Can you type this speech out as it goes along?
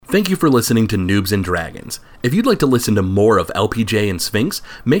Thank you for listening to Noobs and Dragons. If you'd like to listen to more of LPJ and Sphinx,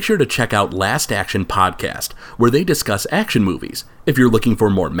 make sure to check out Last Action Podcast, where they discuss action movies. If you're looking for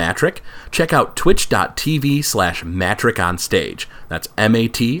more Matrick, check out twitch.tv/MatrickOnStage. That's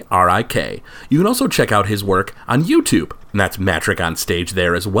MATRIK. You can also check out his work on YouTube, and that's Matrick on Stage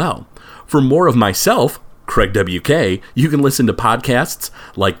there as well. For more of myself, Craig WK, you can listen to podcasts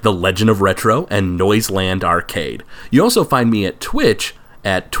like The Legend of Retro and Noiseland Arcade. You also find me at Twitch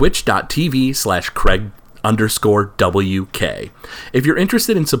at twitch.tv/Craig_WK. If you're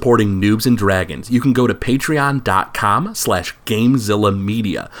interested in supporting Noobs and Dragons, you can go to patreon.com/Gamezilla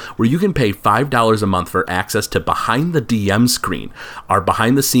Media, where you can pay $5 a month for access to Behind the DM Screen, our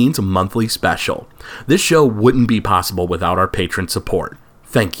behind-the-scenes monthly special. This show wouldn't be possible without our patron support.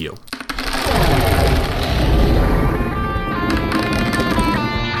 Thank you.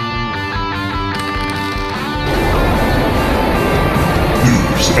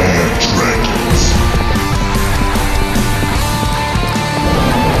 And Dragons.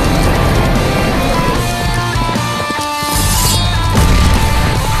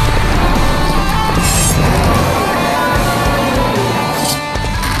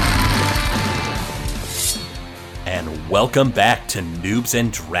 And welcome back to Noobs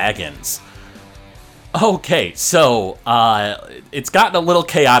and Dragons. Okay, so it's gotten a little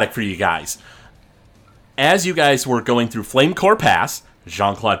chaotic for you guys. As you guys were going through Flamecore Pass,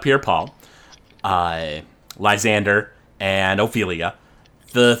 Jean-Claude Pierre-Paul, Lysander, and Ophelia,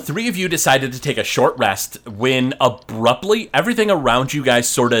 the three of you decided to take a short rest when abruptly everything around you guys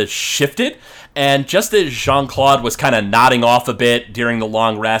sort of shifted, and just as Jean-Claude was kind of nodding off a bit during the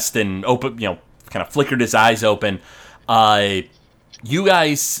long rest and kind of flickered his eyes open, you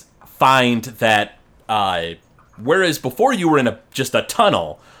guys find that whereas before you were in just a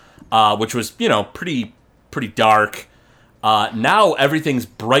tunnel, which was pretty dark. Now everything's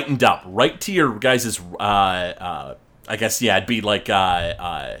brightened up right to your guys' it'd be like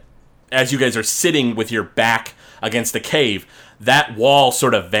as you guys are sitting with your back against the cave, that wall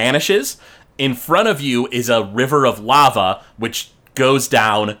sort of vanishes. In front of you is a river of lava which goes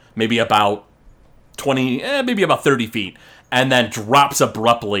down maybe about 30 feet and then drops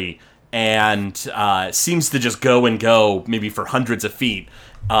abruptly and seems to just go and go maybe for hundreds of feet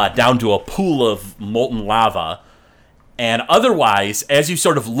down to a pool of molten lava. And otherwise, as you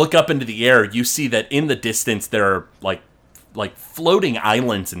sort of look up into the air, you see that in the distance there are like floating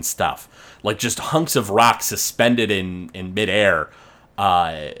islands and stuff, like just hunks of rock suspended in midair,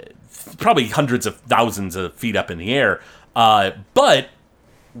 probably hundreds of thousands of feet up in the air. But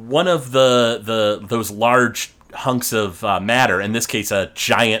one of those large hunks of matter, in this case a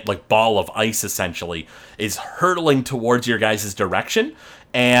giant ball of ice essentially, is hurtling towards your guys' direction.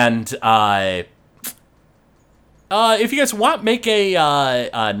 And if you guys want, make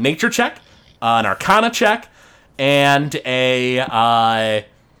a nature check, an arcana check, and I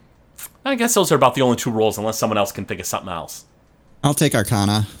guess those are about the only two rolls, unless someone else can think of something else. I'll take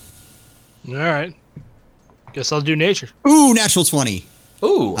arcana. All right. Guess I'll do nature. Ooh, natural 20.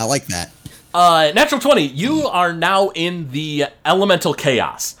 Ooh. I like that. Natural 20. You are now in the elemental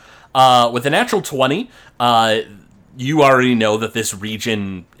chaos. With a natural 20, you already know that this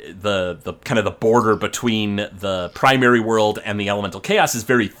region, the kind of the border between the primary world and the elemental chaos is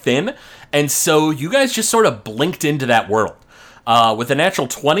very thin, and so you guys just sort of blinked into that world. With a natural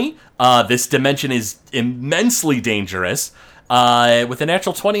 20, this dimension is immensely dangerous. With a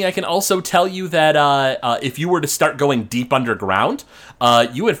natural 20, I can also tell you that if you were to start going deep underground,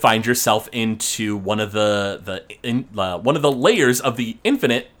 you would find yourself into one of the layers of the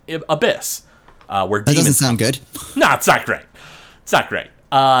infinite abyss. Where that doesn't sound good. No, it's not great. It's not great.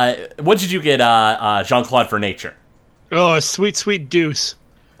 What did you get, Jean-Claude, for nature? Oh, a sweet deuce.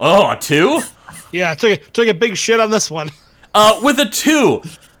 Oh, a 2? Yeah, took a big shit on this one. With a 2,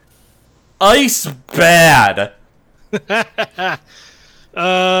 ice bad.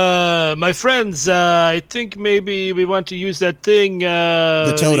 My friends, I think maybe we want to use that thing,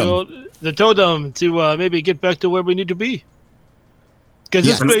 the totem. The totem to maybe get back to where we need to be. Because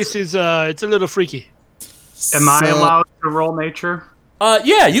this place is, it's a little freaky. Am I allowed to roll nature?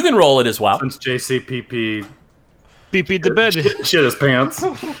 Yeah, you can roll it as well. Since JCPP PP the bed. Shit his pants.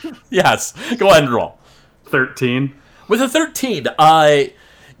 Yes, go ahead and roll. 13. With a 13,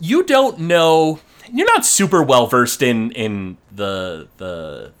 you don't know, you're not super well versed in the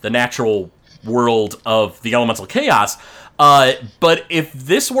natural world of the elemental chaos. But if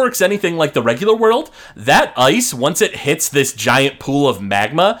this works anything like the regular world, that ice, once it hits this giant pool of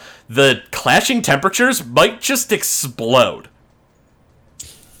magma, the clashing temperatures might just explode.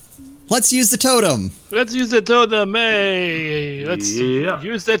 Let's use the totem. Let's use the totem. Hey, let's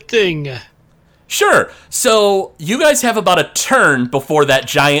use that thing. Sure. So you guys have about a turn before that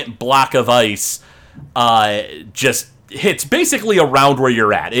giant block of ice just hits basically around where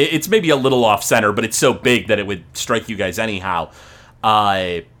you're at. It's maybe a little off center, but it's so big that it would strike you guys anyhow.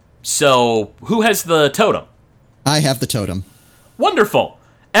 So who has the totem? I have the totem. Wonderful.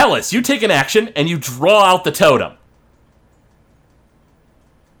 Ellis, you take an action and you draw out the totem.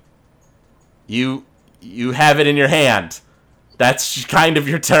 You have it in your hand. That's kind of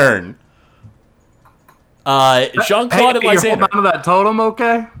your turn. Jean-Claude and You're holding Lysander. on to that totem,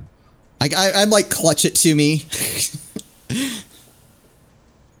 okay? I'm like, clutch it to me.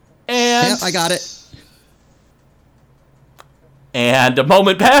 And Yep, I got it. And a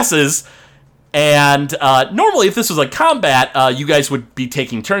moment passes, and normally if this was like combat, you guys would be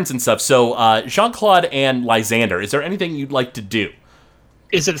taking turns and stuff. So Jean-Claude and Lysander, is there anything you'd like to do?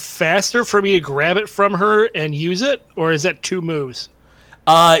 Is it faster for me to grab it from her and use it, or is that 2 moves?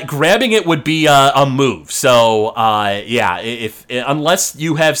 Grabbing it would be a move. So yeah, if unless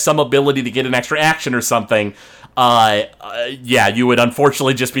you have some ability to get an extra action or something, yeah, you would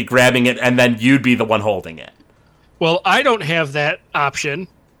unfortunately just be grabbing it, and then you'd be the one holding it. Well, I don't have that option.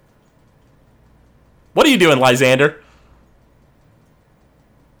 What are you doing, Lysander?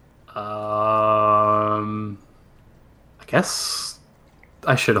 I guess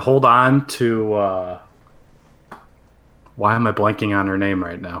I should hold on to. Why am I blanking on her name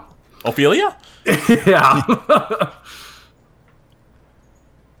right now? Ophelia? Yeah.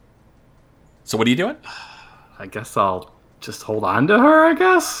 So what are you doing? I guess I'll just hold on to her, I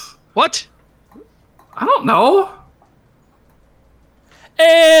guess? What? I don't know.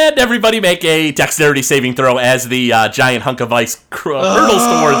 And everybody make a dexterity saving throw as the giant hunk of ice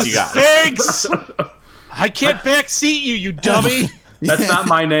hurtles towards you guys. Thanks! I can't backseat you, you dummy! That's not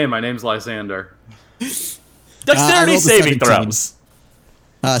my name. My name's Lysander. Dexterity rolled a saving 17. throws.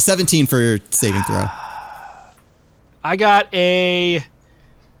 17 for saving throw. I got a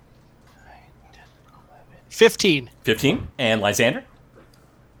 15. 15. And Lysander?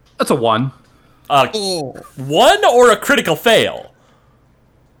 That's a 1. Oh. 1 or a critical fail?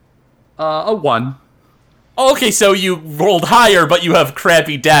 A 1. Okay, so you rolled higher, but you have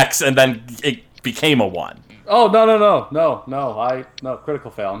crappy dex, and then it became a 1. Oh, no,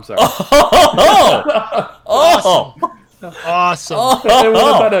 critical fail. I'm sorry. Oh! Awesome.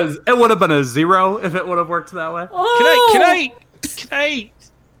 It would have been a 0 if it would have worked that way. Can I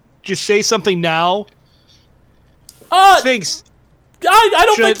just say something now? Thanks. I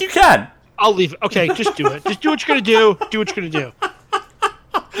don't think you can. I'll leave it. Okay, just do it. Just do what you're gonna do. Do what you're gonna do.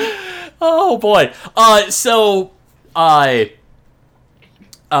 Oh boy. So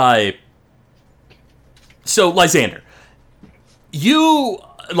Lysander,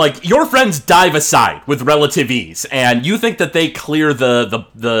 your friends dive aside with relative ease, and you think that they clear the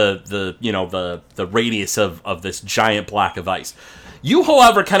radius of this giant block of ice. You,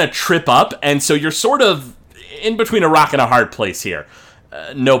 however, kind of trip up, and so you're sort of in between a rock and a hard place here.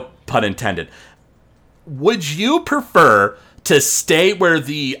 No pun intended. Would you prefer to stay where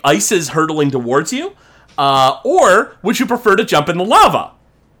the ice is hurtling towards you, or would you prefer to jump in the lava?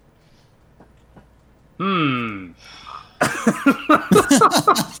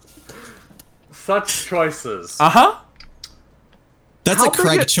 Such choices. Uh-huh. That's How a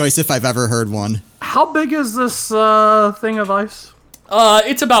Craig big choice if I've ever heard one. How big is this thing of ice?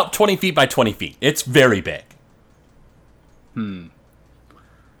 It's about 20 feet by 20 feet. It's very big. And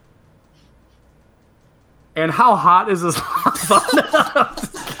how hot is this lava?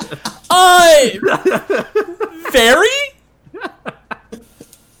 Very?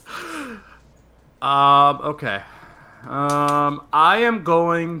 Okay. I am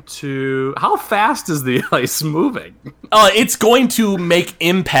going to... How fast is the ice moving? It's going to make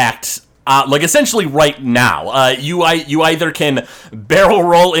impact, essentially right now. You either can barrel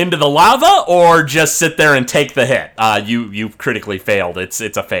roll into the lava or just sit there and take the hit. You've critically failed. It's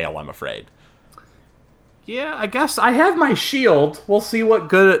a fail, I'm afraid. Yeah, I guess I have my shield. We'll see what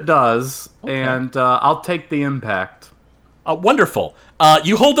good it does, and I'll take the impact. Wonderful.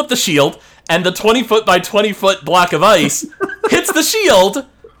 You hold up the shield, and the 20-foot by 20-foot block of ice hits the shield.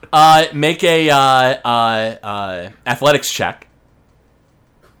 Make a athletics check.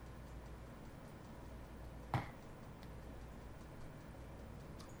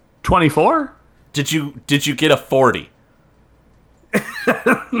 24? Did you get a 40?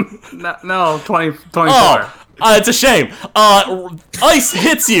 No, 24. Oh, it's a shame. Ice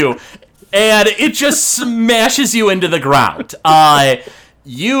hits you, and it just smashes you into the ground.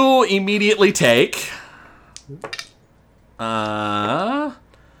 You immediately take...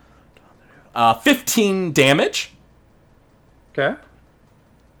 15 damage. Okay.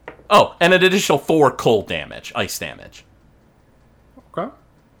 Oh, and an additional 4 cold damage, ice damage. Okay.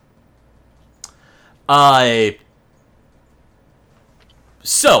 As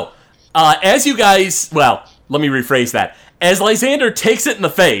you guys, well, let me rephrase that. As Lysander takes it in the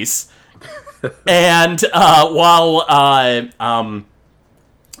face, and while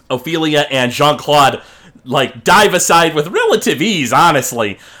Ophelia and Jean-Claude dive aside with relative ease,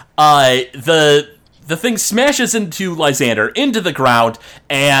 honestly, the thing smashes into Lysander, into the ground,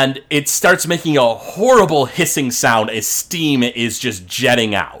 and it starts making a horrible hissing sound as steam is just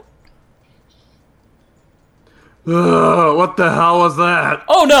jetting out. Ugh, what the hell was that?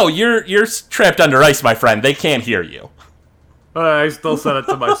 Oh no, you're trapped under ice, my friend. They can't hear you. I still said it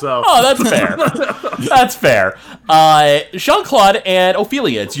to myself. Oh, that's fair. That's fair. Jean-Claude and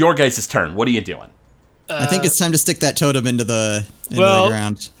Ophelia, it's your guys' turn. What are you doing? I think it's time to stick that totem into the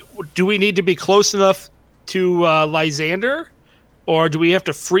ground. Do we need to be close enough to Lysander, or do we have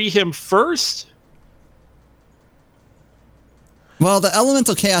to free him first? Well, the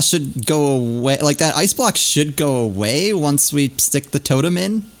elemental chaos should go away. Like, that ice block should go away once we stick the totem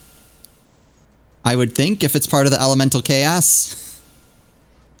in. I would think, if it's part of the elemental chaos.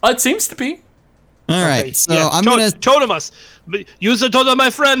 It seems to be. All right, Okay, so yeah, I'm going to... totem us. Use the totem, my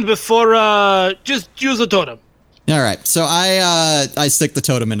friend, before... just use the totem. All right, so I stick the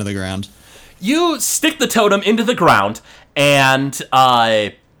totem into the ground. You stick the totem into the ground, and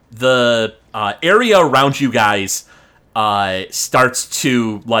the area around you guys starts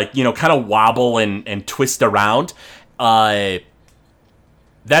to, kind of wobble and twist around. That's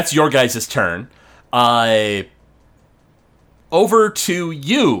your guys' turn. Over to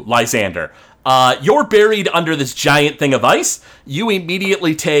you, Lysander. You're buried under this giant thing of ice. You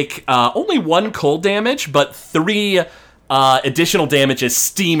immediately take only 1 cold damage, but 3 additional damage as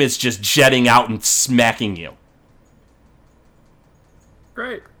steam is just jetting out and smacking you.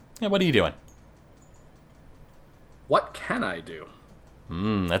 Great. Yeah, what are you doing? What can I do?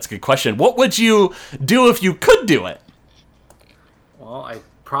 That's a good question. What would you do if you could do it? Well, I'd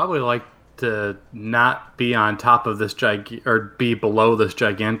probably like to not be on top of this or be below this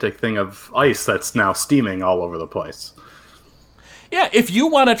gigantic thing of ice that's now steaming all over the place. Yeah, if you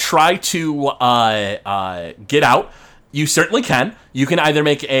want to try to get out, you certainly can. You can either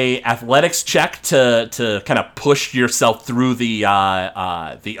make a athletics check to kind of push yourself through the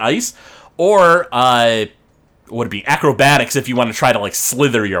ice, or would it be acrobatics if you want to try to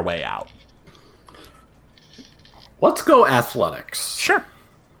slither your way out? Let's go athletics. Sure.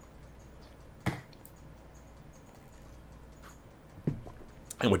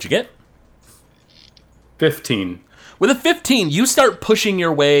 And what'd you get? 15. With a 15, you start pushing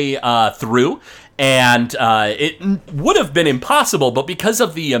your way through, and it would have been impossible, but because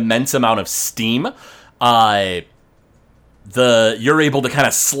of the immense amount of steam, you're able to kind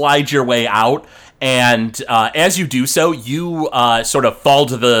of slide your way out, and as you do so, you sort of fall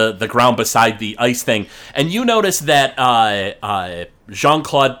to the ground beside the ice thing, and you notice that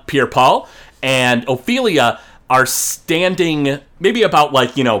Jean-Claude Pierre-Paul and Ophelia are standing maybe about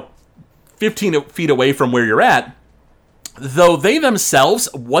 15 feet away from where you're at, though they themselves,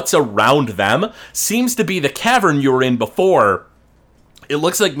 what's around them, seems to be the cavern you were in before. It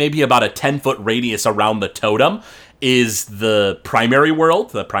looks like maybe about a 10-foot radius around the totem is the primary world,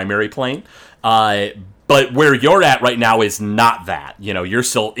 the primary plane. But where you're at right now is not that. You're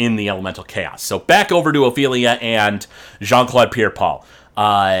still in the elemental chaos. So back over to Ophelia and Jean-Claude Pierre-Paul.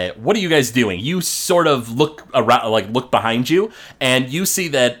 What are you guys doing? You sort of look around, look behind you, and you see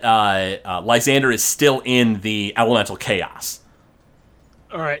that Lysander is still in the elemental chaos.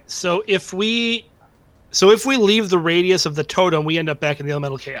 All right. So if we leave the radius of the totem, we end up back in the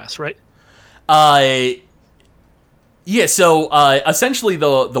elemental chaos, right? Yeah. So essentially,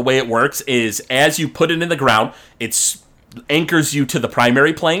 the way it works is as you put it in the ground, it anchors you to the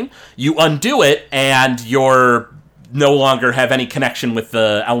primary plane. You undo it, and you're no longer have any connection with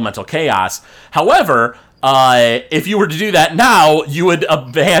the elemental chaos. However, if you were to do that now, you would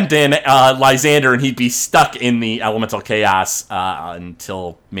abandon Lysander and he'd be stuck in the elemental chaos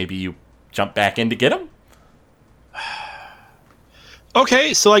until maybe you jump back in to get him.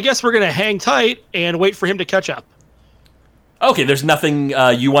 Okay, so I guess we're going to hang tight and wait for him to catch up. Okay, there's nothing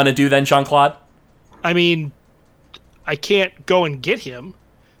you want to do then, Jean-Claude? I mean, I can't go and get him.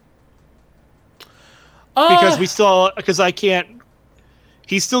 Because I can't.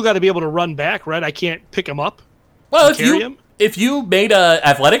 He's still got to be able to run back, right? I can't pick him up. Well, carry him. If you made a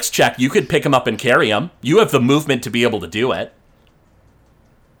athletics check, you could pick him up and carry him. You have the movement to be able to do it.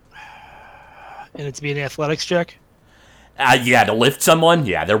 And it's be an athletics check. Yeah, to lift someone,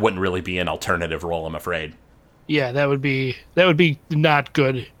 yeah, there wouldn't really be an alternative roll, I'm afraid. Yeah, that would be not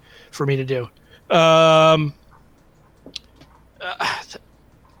good for me to do. All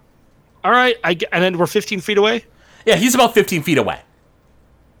right, and then we're 15 feet away? Yeah, he's about 15 feet away.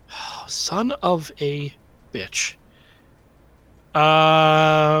 Son of a bitch.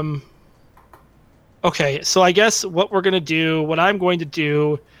 Okay, so I guess what I'm going to do,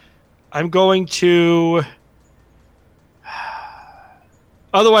 I'm going to...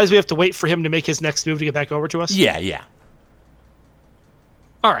 Otherwise, we have to wait for him to make his next move to get back over to us? Yeah.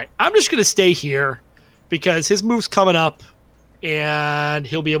 All right, I'm just going to stay here because his move's coming up, and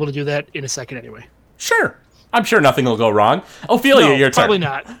he'll be able to do that in a second anyway. Sure. I'm sure nothing will go wrong. Ophelia, No, your turn. probably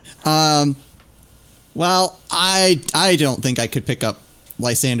not. Well, I don't think I could pick up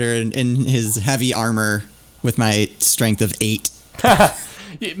Lysander in his heavy armor with my strength of 8.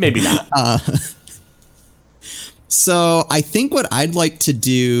 Maybe not. So I think what I'd like to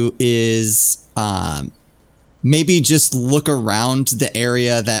do is maybe just look around the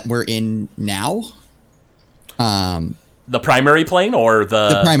area that we're in now. The primary plane or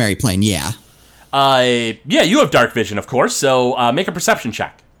The primary plane, yeah. Yeah, you have dark vision, of course, so make a perception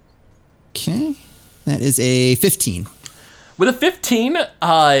check. Okay. That is a 15. With a 15,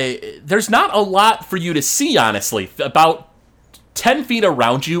 there's not a lot for you to see, honestly. About 10 feet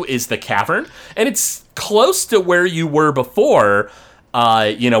around you is the cavern, and it's close to where you were before,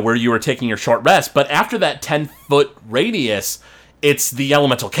 where you were taking your short rest. But after that 10-foot radius, it's the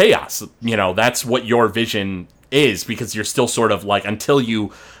elemental chaos. That's what your vision is, because you're still sort of like, until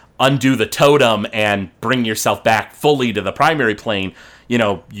you undo the totem and bring yourself back fully to the primary plane,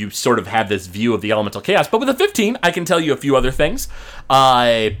 you sort of have this view of the elemental chaos. But with a 15, I can tell you a few other things.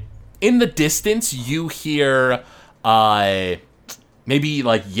 In the distance, you hear maybe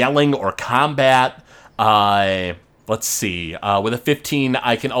like yelling or combat. Let's see. With a 15,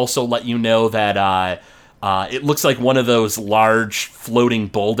 I can also let you know that it looks like one of those large floating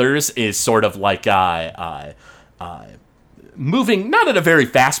boulders is sort of like moving, not at a very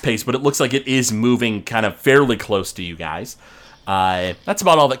fast pace, but it looks like it is moving kind of fairly close to you guys. That's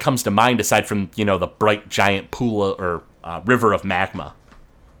about all that comes to mind, aside from, the bright giant pool or river of magma.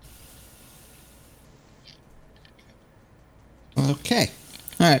 Okay.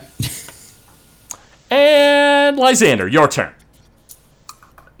 All right. And Lysander, your turn.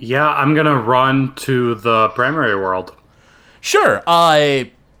 Yeah, I'm gonna run to the primary world. Sure.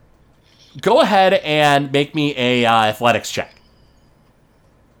 Go ahead and make me a athletics check.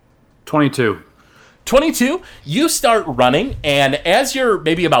 22. 22, you start running, and as you're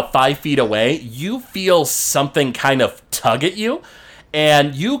maybe about 5 feet away, you feel something kind of tug at you,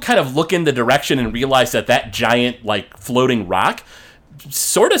 and you kind of look in the direction and realize that giant, like, floating rock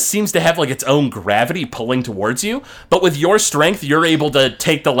sort of seems to have, like, its own gravity pulling towards you, but with your strength, you're able to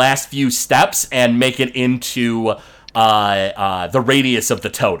take the last few steps and make it into the radius of the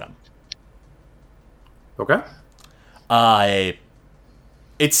totem. Okay.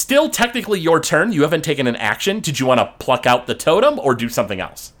 It's still technically your turn. You haven't taken an action. Did you want to pluck out the totem or do something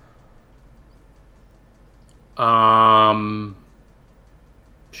else?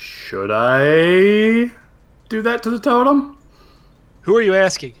 Should I do that to the totem? Who are you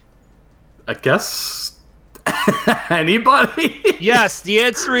asking? I guess anybody. Yes, the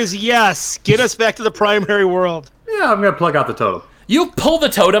answer is yes. Get us back to the primary world. Yeah, I'm gonna plug out the totem. You pull the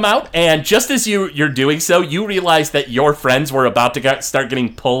totem out, and just as you're doing so, you realize that your friends were about to start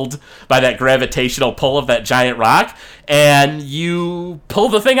getting pulled by that gravitational pull of that giant rock, and you pull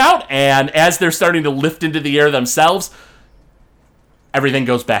the thing out, and as they're starting to lift into the air themselves, everything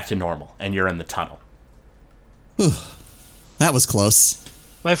goes back to normal, and you're in the tunnel. That was close.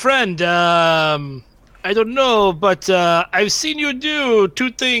 My friend, I don't know, but I've seen you do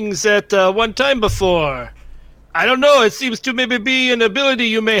 2 things at one time before. I don't know, it seems to maybe be an ability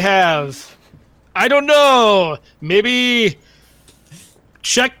you may have. I don't know, maybe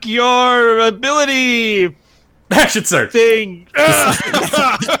check your ability Action search. thing.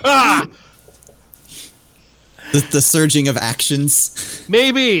 The surging of actions.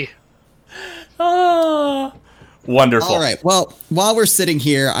 Maybe. Wonderful. All right. Well, while we're sitting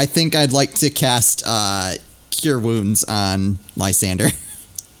here, I think I'd like to cast Cure Wounds on Lysander.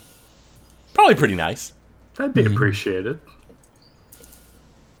 Probably pretty nice. That'd be appreciated.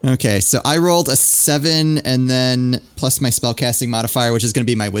 Okay, so I rolled a 7 and then plus my spellcasting modifier, which is going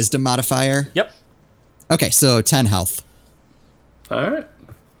to be my wisdom modifier. Yep. Okay, so 10 health. All right.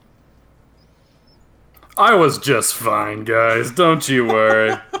 I was just fine, guys. Don't you worry.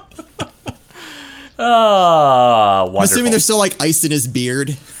 Wonderful. I'm assuming there's still like ice in his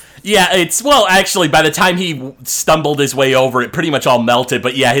beard. Yeah, well, actually, by the time he stumbled his way over, it pretty much all melted.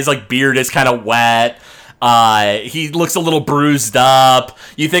 But yeah, his like beard is kind of wet. He looks a little bruised up.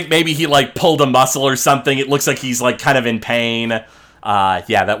 You think maybe he like pulled a muscle or something. It looks like he's like kind of in pain.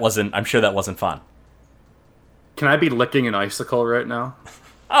 Yeah, I'm sure that wasn't fun. Can I be licking an icicle right now?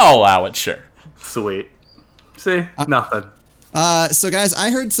 I'll allow it, sure. Sweet. See? Nothing. So guys, I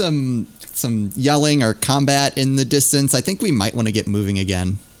heard some yelling or combat in the distance. I think we might want to get moving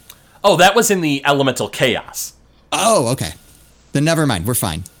again. Oh, that was in the elemental chaos. Oh, okay. Then never mind. We're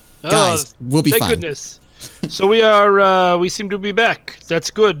fine. Guys, we'll be thank fine. Goodness. So we seem to be back. That's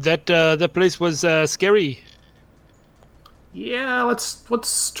good. That place was scary. Yeah,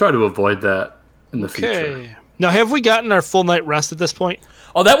 let's try to avoid that in the future. Okay. Now, have we gotten our full night rest at this point?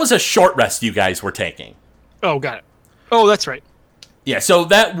 Oh, that was a short rest you guys were taking. Oh, got it. Oh, that's right. Yeah, so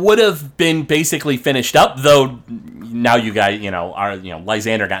that would have been basically finished up, though now you guys,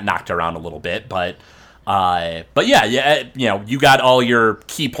 Lysander got knocked around a little bit, but yeah, you got all your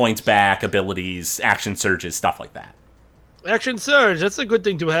key points back, abilities, action surges, stuff like that. Action surge, that's a good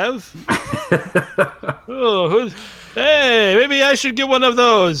thing to have. Hey, maybe I should get one of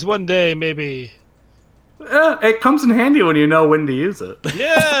those one day, maybe. It comes in handy when you know when to use it.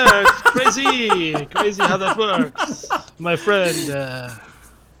 Yeah, it's crazy how that works, my friend.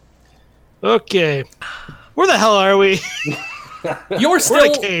 Okay, where the hell are we? You're still We're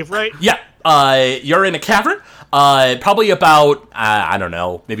in a cave, right? Yeah, you're in a cavern. Probably about I don't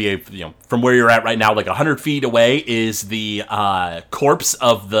know, maybe from where you're at right now, like 100 feet away is the corpse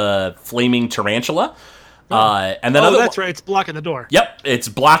of the flaming tarantula. And then that's right. It's blocking the door. Yep, it's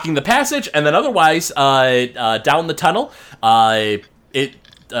blocking the passage, and then otherwise, down the tunnel, it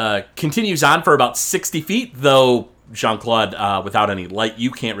continues on for about 60 feet, though, Jean-Claude, without any light,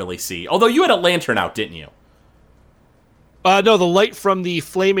 you can't really see. Although you had a lantern out, didn't you? No, the light from the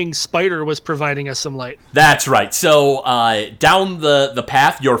flaming spider was providing us some light. That's right. So, down the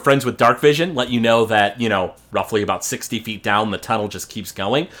path, your friends with dark vision let you know that, roughly about 60 feet down, the tunnel just keeps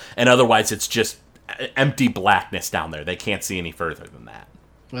going, and otherwise it's just empty blackness down there. They can't see any further than that.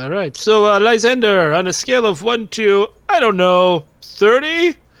 All right. So, Lysander, on a scale of 1 to, I don't know,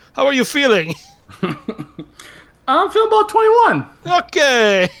 30? How are you feeling? I'm feeling about 21.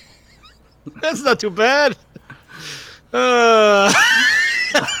 Okay. That's not too bad. All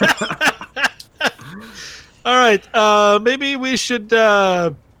right. Maybe we should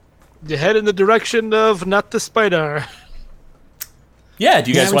head in the direction of not the spider. Yeah, do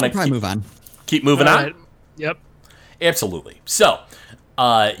you guys want to probably move on? Keep moving All on? right. Yep. Absolutely. So,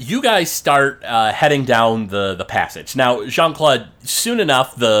 you guys start heading down the passage. Now, Jean-Claude, soon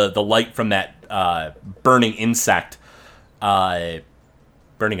enough, the light from that burning insect, burning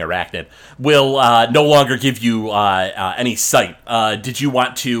arachnid, will no longer give you any sight. Did you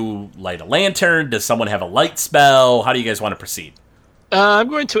want to light a lantern? Does someone have a light spell? How do you guys want to proceed? I'm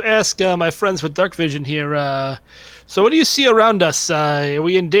going to ask my friends with dark vision here. So what do you see around us? Are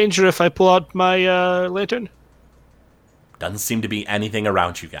we in danger if I pull out my lantern? Doesn't seem to be anything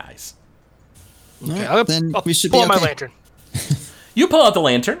around you guys. Okay, I'll we should pull be out okay. my lantern. You pull out the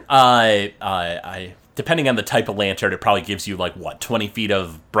lantern. Depending on the type of lantern, it probably gives you 20 feet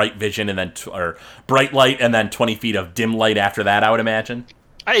of bright vision and then or bright light, and then 20 feet of dim light after that. I would imagine.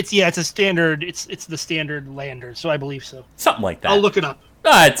 It's a standard. It's the standard lantern, so I believe so. Something like that. I'll look it up.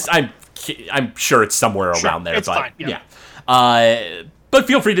 I'm sure it's somewhere around there. It's but, fine. Yeah. But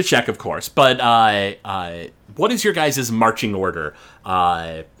feel free to check, of course. But what is your guys' marching order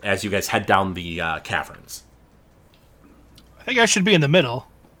as you guys head down the caverns? I think I should be in the middle.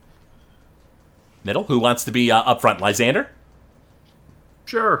 Middle? Who wants to be up front? Lysander?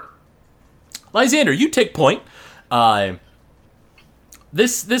 Sure. Lysander, you take point.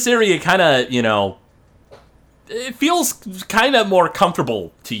 This area kind of, it feels kind of more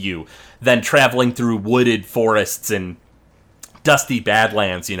comfortable to you than traveling through wooded forests and dusty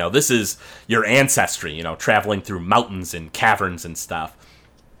badlands. This is your ancestry, traveling through mountains and caverns and stuff.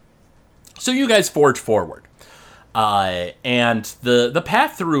 So you guys forge forward. And the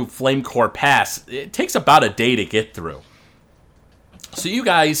path through Flamecore Pass, it takes about a day to get through. So you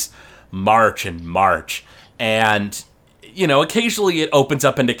guys march and march, and occasionally it opens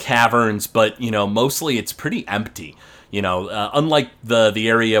up into caverns, but mostly it's pretty empty. Unlike the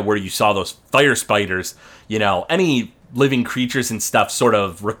area where you saw those fire spiders, any living creatures and stuff sort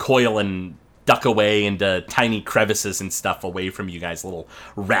of recoil and duck away into tiny crevices and stuff away from you guys, little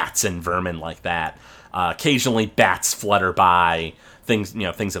rats and vermin like that. Occasionally bats flutter by, things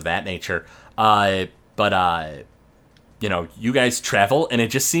of that nature. But you guys travel, and it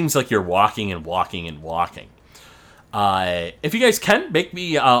just seems like you're walking and walking and walking. If you guys can, make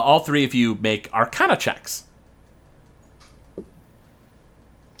me, all three of you make Arcana checks.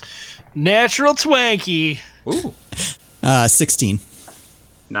 Natural Twanky. Ooh. 16.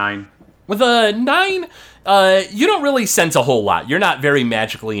 9. With a 9, you don't really sense a whole lot. You're not very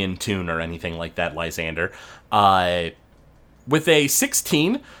magically in tune or anything like that, Lysander. With a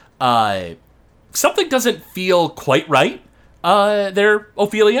 16, something doesn't feel quite right there,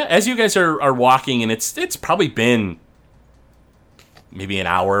 Ophelia. As you guys are walking, and it's probably been maybe an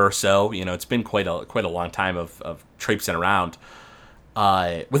hour or so. You know, it's been quite a long time of traipsing around.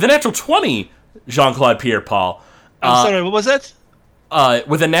 With a natural 20, Jean-Claude Pierre-Paul. I'm sorry, what was that?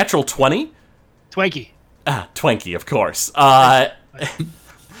 With a natural 20? Twanky. Twanky, of course.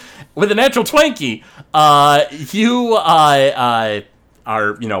 With a natural Twanky, you are,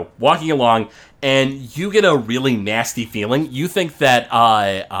 walking along, and you get a really nasty feeling. You think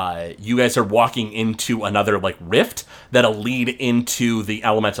that you guys are walking into another, rift that'll lead into the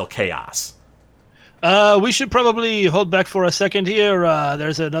elemental chaos. We should probably hold back for a second here.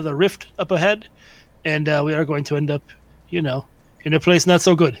 There's another rift up ahead, and we are going to end up, in a place not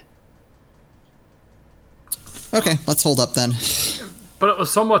so good. Okay, let's hold up then. But it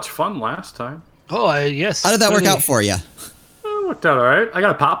was so much fun last time. Oh, yes. How did that work out for you? It worked out all right. I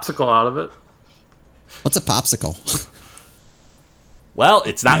got a popsicle out of it. What's a popsicle? Well,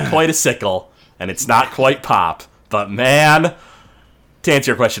 it's not quite a sickle, and it's not quite pop, but man, to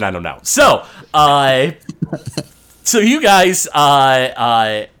answer your question, I don't know. So, so you guys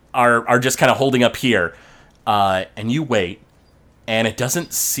are just kind of holding up here, and you wait, and it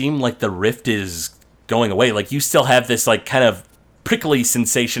doesn't seem like the rift is going away. Like, you still have this kind of prickly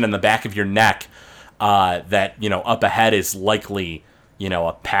sensation in the back of your neck that up ahead is likely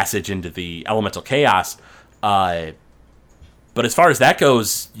a passage into the elemental chaos. But as far as that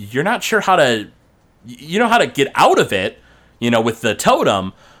goes, you're not sure how to get out of it, with the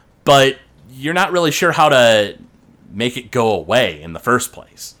totem, but you're not really sure how to make it go away in the first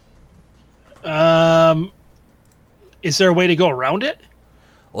place. Is there a way to go around it?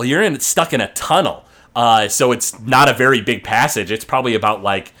 Well, you're stuck in a tunnel. So it's not a very big passage. It's probably about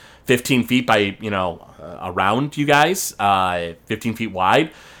 15 feet by, around you guys, 15 feet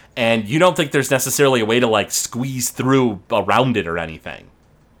wide. And you don't think there's necessarily a way to squeeze through around it or anything.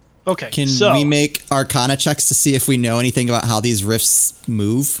 Okay. Can we make Arcana checks to see if we know anything about how these rifts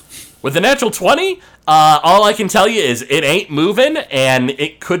move? With the natural 20, all I can tell you is it ain't moving, and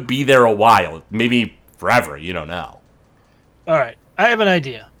it could be there a while. Maybe forever. You don't know. All right. I have an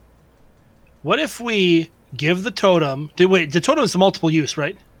idea. What if we give the totem... the totem is a multiple use,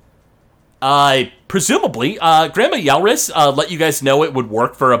 right? Presumably. Grandma Yelris let you guys know it would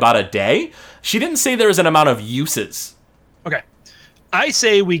work for about a day. She didn't say there was an amount of uses. Okay. I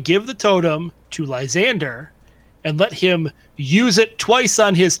say we give the totem to Lysander and let him use it twice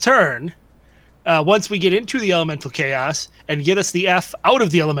on his turn once we get into the elemental chaos and get us the F out of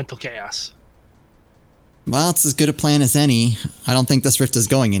the elemental chaos. Well, it's as good a plan as any. I don't think this rift is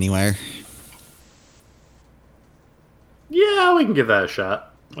going anywhere. Yeah, we can give that a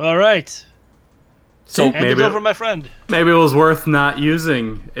shot. All right. So Hand it over, my friend. Maybe it was worth not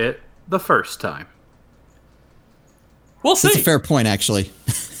using it the first time. We'll see. That's a fair point, actually.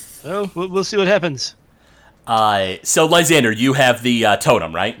 Well, we'll see what happens. So Lysander, you have the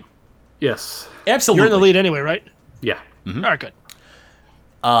totem, right? Yes. Absolutely. You're in the lead anyway, right? Yeah. Mm-hmm. All right, good.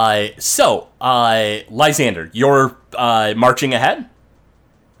 So Lysander, you're marching ahead?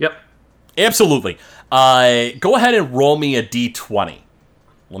 Yep. Absolutely. Go ahead and roll me a d20.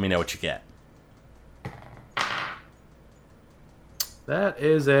 Let me know what you get. That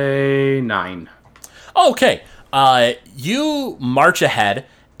is a 9. Okay. You march ahead,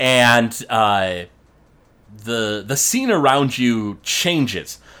 and the scene around you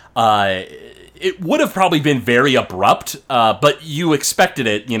changes. It would have probably been very abrupt, but you expected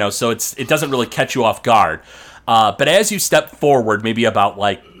it, so it doesn't really catch you off guard. But as you step forward, maybe about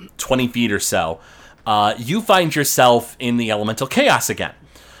 20 feet or so, you find yourself in the elemental chaos again.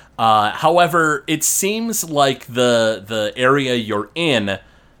 However, it seems like the area you're in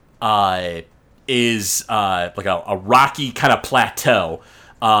is a rocky kind of plateau.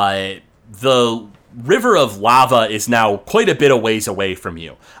 The river of lava is now quite a bit of ways away from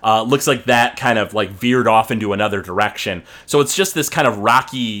you. Looks like that kind of veered off into another direction. So it's just this kind of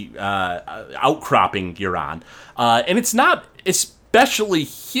rocky outcropping you're on. And it's not especially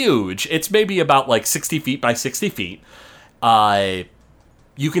huge. It's maybe about 60 feet by 60 feet.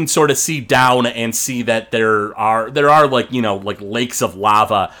 You can sort of see down and see that there are lakes of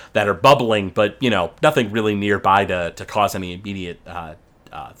lava that are bubbling, but nothing really nearby to cause any immediate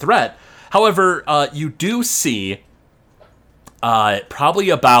threat. However, you do see probably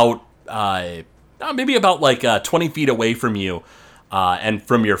about maybe about like 20 feet away from you and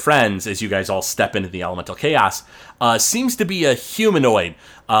from your friends as you guys all step into the elemental chaos, seems to be a humanoid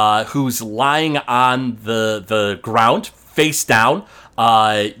who's lying on the ground, face down.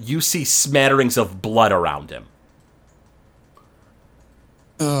 You see smatterings of blood around him.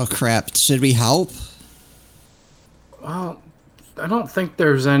 Oh, crap. Should we help? Well, I don't think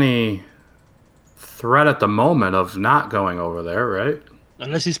there's any threat at the moment of not going over there, right?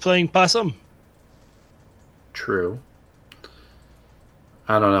 Unless he's playing possum. True.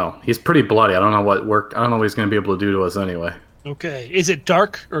 I don't know. He's pretty bloody. I don't know what he's going to be able to do to us anyway. Okay. Is it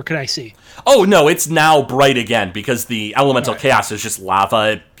dark, or can I see? Oh, no, it's now bright again because the elemental chaos is just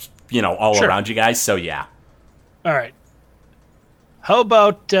lava, all Sure. around you guys, so yeah. All right. How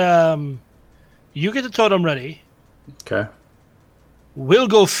about you get the totem ready? Okay. We'll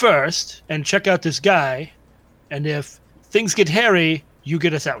go first and check out this guy, and if things get hairy, you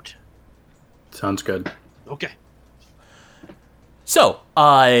get us out. Sounds good. Okay. So,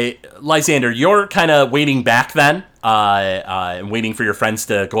 Lysander, you're kind of waiting back then, and waiting for your friends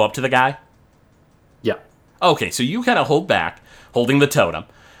to go up to the guy? Yeah. Okay, so you kind of hold back, holding the totem.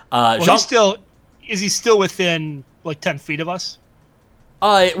 Well, is he still within, 10 feet of us?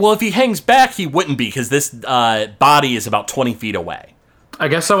 Well, if he hangs back, he wouldn't be, because this body is about 20 feet away. I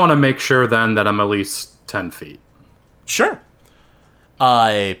guess I want to make sure then that I'm at least 10 feet. Sure.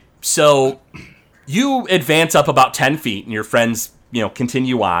 So you advance up about 10 feet, and your friends,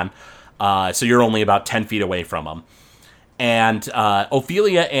 continue on. So you're only about 10 feet away from them. And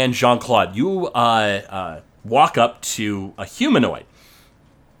Ophelia and Jean-Claude, you walk up to a humanoid.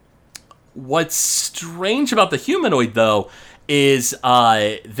 What's strange about the humanoid, though, is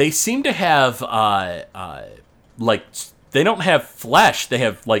they seem to have, they don't have flesh. They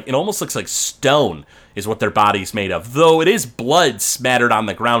have, it almost looks like stone is what their body's made of, though it is blood smattered on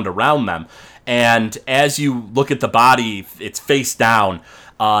the ground around them. And as you look at the body, it's face down.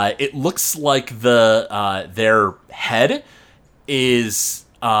 It looks like their head is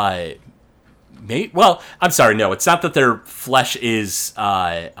made. Well, I'm sorry, no, it's not that their flesh is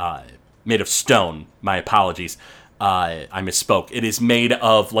made of stone. My apologies. I misspoke. It is made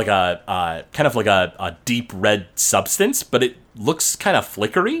of like a kind of like a deep red substance, but it looks kind of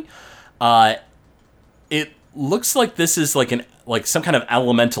flickery. It looks like this is like some kind of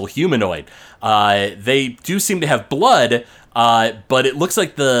elemental humanoid. They do seem to have blood, but it looks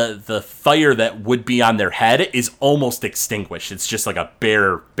like the fire that would be on their head is almost extinguished. It's just like a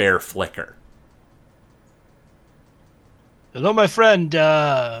bare flicker. Hello, my friend.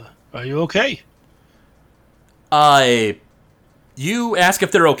 Are you okay? You ask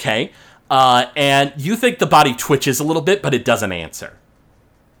if they're okay, and you think the body twitches a little bit, but it doesn't answer.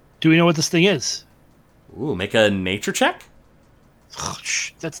 Do we know what this thing is? Ooh, make a nature check? Oh,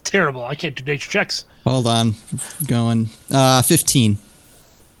 that's terrible. I can't do nature checks. Hold on. Going. 15.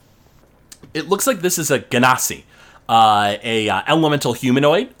 It looks like this is a Ganassi, a elemental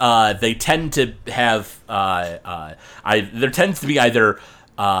humanoid. They tend to have there tends to be either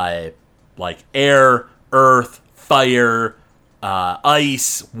like air, earth, fire,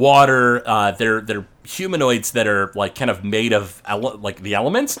 ice, water. They're humanoids that are kind of made of the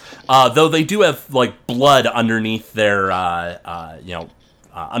elements. Though they do have blood underneath their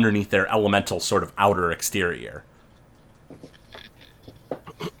underneath their elemental sort of outer exterior.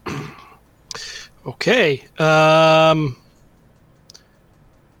 Okay.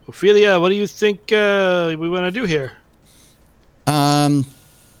 Ophelia, what do you think we want to do here? Can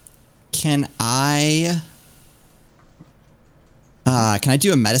I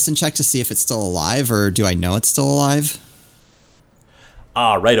do a medicine check to see if it's still alive, or do I know it's still alive?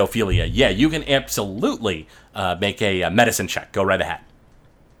 Right, Ophelia. Yeah, you can absolutely make a medicine check. Go right ahead.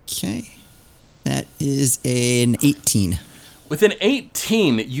 Okay. That is an 18. With an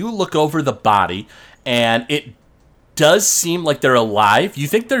 18, you look over the body, and it does seem like they're alive. You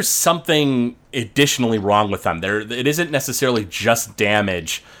think there's something additionally wrong with them. It isn't necessarily just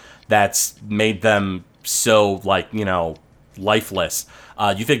damage that's made them so, lifeless.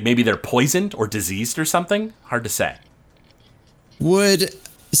 You think maybe they're poisoned or diseased or something? Hard to say.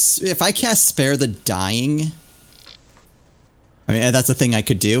 If I cast Spare the Dying, I mean, that's a thing I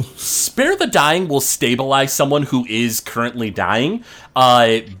could do. Spare the Dying will stabilize someone who is currently dying,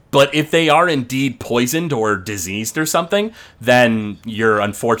 but if they are indeed poisoned or diseased or something, then you're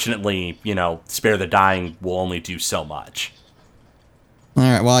unfortunately, Spare the Dying will only do so much. All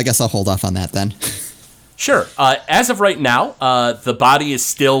right, well, I guess I'll hold off on that then. Sure. As of right now, the body is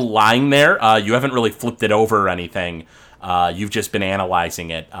still lying there. You haven't really flipped it over or anything. You've just been analyzing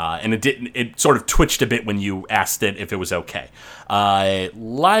it, and it sort of twitched a bit when you asked it if it was okay.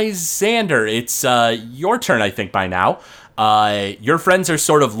 Lysander, it's your turn, I think, by now. Your friends are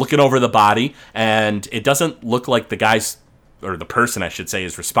sort of looking over the body, and it doesn't look like the guy's, or the person, I should say,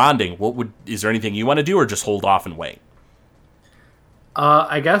 is responding. Is there anything you want to do, or just hold off and wait?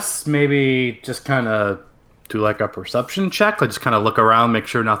 I guess maybe just kind of do like a perception check. Like just kind of look around, make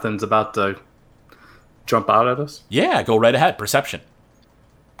sure nothing's about to jump out at us. Yeah, go right ahead. Perception.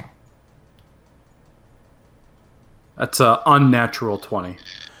 That's a unnatural 20.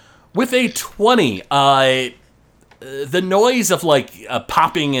 With a 20, the noise of like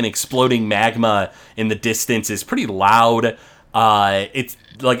popping and exploding magma in the distance is pretty loud. It's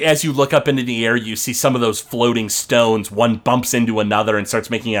like as you look up into the air, you see some of those floating stones. One bumps into another and starts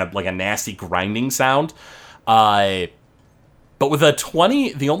making a nasty grinding sound. But with a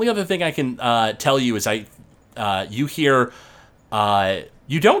 20, the only other thing I can tell you is you hear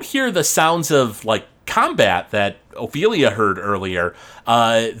you don't hear the sounds of like combat that Ophelia heard earlier.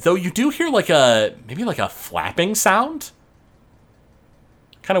 Though you do hear maybe a flapping sound.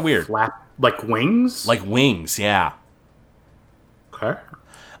 Kind of weird. Flap like wings? Like wings, yeah. Okay.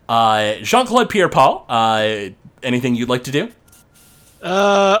 Jean-Claude Pierre-Paul, anything you'd like to do?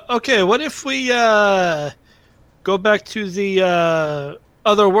 Okay, what if we go back to the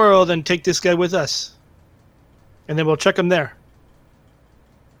other world and take this guy with us? And then we'll check him there.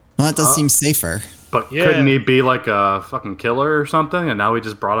 Well, that does seem safer. But Yeah. couldn't he be like a fucking killer or something, and now we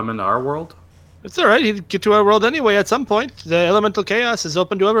just brought him into our world? It's alright, he'd get to our world anyway at some point. The elemental chaos is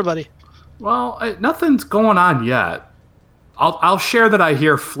open to everybody. Well, nothing's going on yet. I'll share that I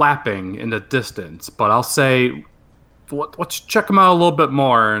hear flapping in the distance, but I'll say, let's check him out a little bit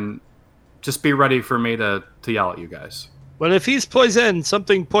more, and just be ready for me to yell at you guys. Well, if he's poisoned,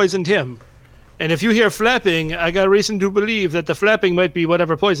 something poisoned him. And if you hear flapping, I got reason to believe that the flapping might be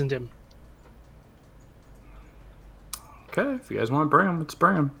whatever poisoned him. Okay, if you guys want to bring him, let's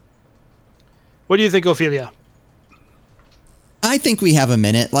bring him. What do you think, Ophelia? I think we have a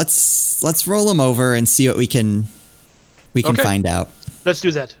minute. Let's roll him over and see what we can Okay. find out. Let's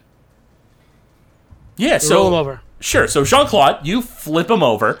do that. Yeah, so Roll him over. Sure. So Jean-Claude, you flip him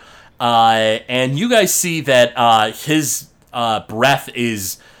over, and you guys see that his breath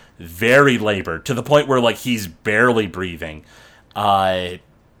is very labored to the point where like he's barely breathing, and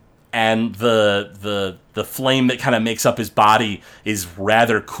the flame that kind of makes up his body is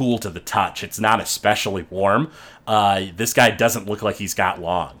rather cool to the touch. It's not especially warm. This guy doesn't look like he's got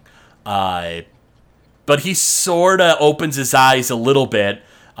long, but he sort of opens his eyes a little bit.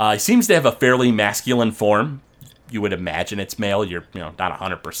 He seems to have a fairly masculine form. You would imagine it's male. You're not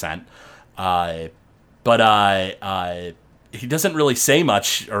 100%. But he doesn't really say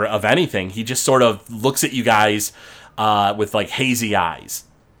much or of anything. He just sort of looks at you guys with like hazy eyes.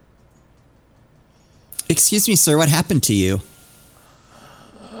 Excuse me, sir, what happened to you?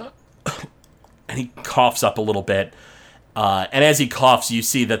 And he coughs up a little bit. And as he coughs, you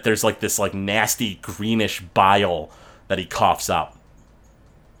see that there's like this like nasty greenish bile that he coughs up.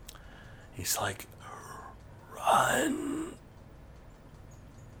 He's like, run.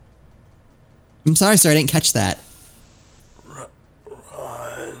 I'm sorry, sir, I didn't catch that.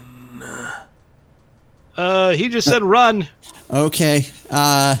 He just said run. Okay,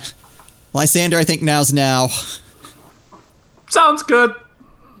 Lysander, I think now's now. Sounds good.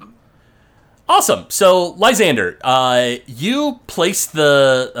 Awesome. So, Lysander, you place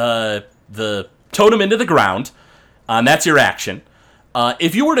the totem into the ground. That's your action.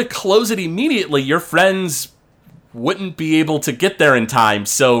 If you were to close it immediately, your friends wouldn't be able to get there in time.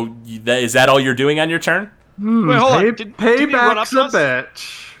 So, is that all you're doing on your turn? Wait, hold on. Didn't he run up Payback's to a us?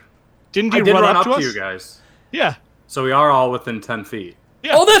 bitch. Didn't I he did run, run up to to us? you guys. Yeah. So we are all within 10 feet.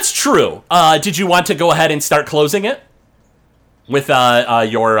 Yeah. Oh, that's true. Did you want to go ahead and start closing it with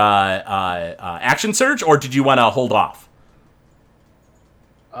your action surge, or did you want to hold off?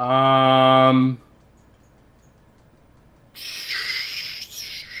 I'll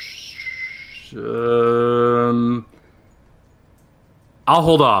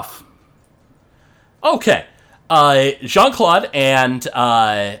hold off. Okay. Jean-Claude and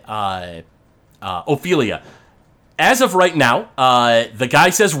Ophelia. As of right now, the guy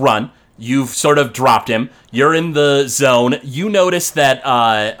says run. You've sort of dropped him. You're in the zone. You notice that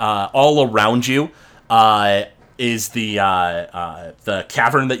all around you is the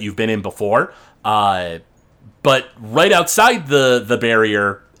cavern that you've been in before. But right outside the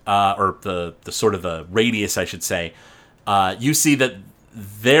barrier, or the sort of the radius, I should say, you see that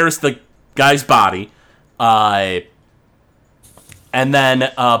there's the guy's body. And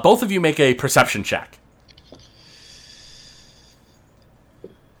then both of you make a perception check.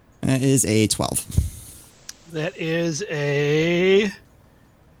 That is a 12. That is a...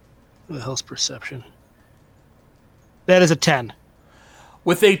 What the hell's perception? That is a 10.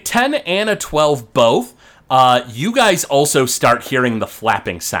 With a 10 and a 12 both, you guys also start hearing the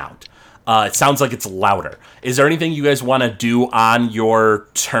flapping sound. It sounds like it's louder. Is there anything you guys want to do on your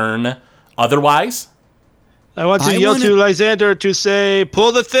turn otherwise? I want to yell to Lysander to say,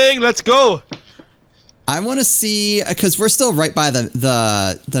 pull the thing, let's go. I want to see, because we're still right by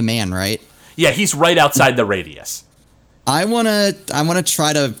the man, right? Yeah, he's right outside the radius. I want to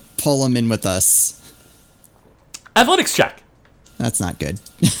try to pull him in with us. Athletics check. That's not good.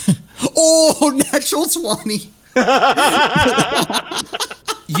 Oh, natural 20.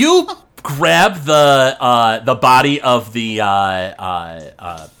 You grab the body of the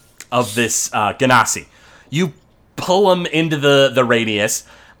this Ganassi. You pull him into the radius,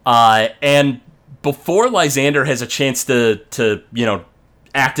 and before Lysander has a chance to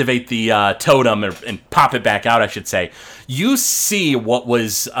activate the totem and pop it back out, I should say, you see what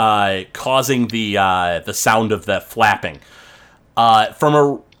was causing the sound of the flapping.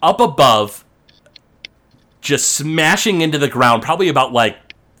 From up above, just smashing into the ground, probably about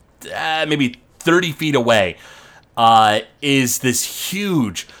maybe 30 feet away, is this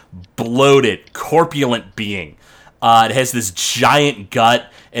huge, bloated, corpulent being. It has this giant gut.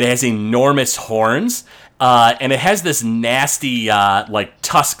 It has enormous horns. And it has this nasty,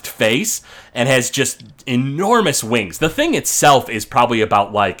 tusked face, and has just enormous wings. The thing itself is probably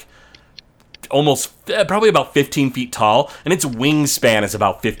about, probably about 15 feet tall, and its wingspan is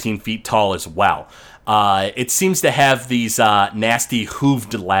about 15 feet tall as well. It seems to have these nasty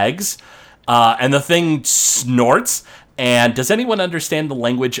hooved legs, and the thing snorts. And does anyone understand the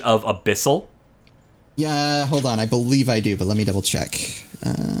language of Abyssal? Yeah, hold on. I believe I do, but let me double check.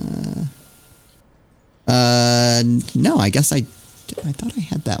 No, I guess I thought I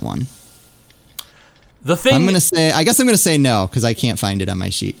had that one. The thing I'm gonna say no, because I can't find it on my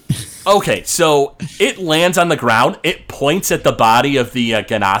sheet. Okay, so it lands on the ground, it points at the body of the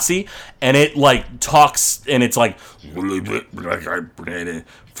Ganassi, and it talks, and it's and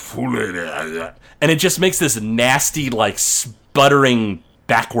it just makes this nasty, sputtering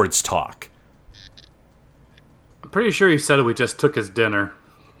backwards talk. I'm pretty sure he said we just took his dinner.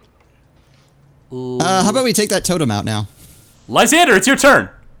 How about we take that totem out now? Lysander, it's your turn.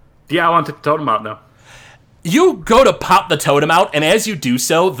 Yeah, I want to totem out now. You go to pop the totem out, and as you do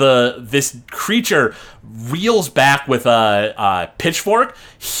so, this creature reels back with a pitchfork,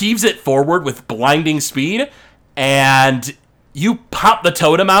 heaves it forward with blinding speed, and you pop the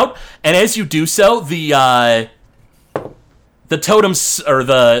totem out. And as you do so, the totem or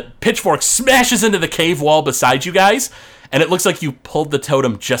the pitchfork smashes into the cave wall beside you guys, and it looks like you pulled the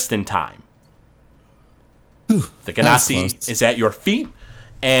totem just in time. The Ganassi is at your feet,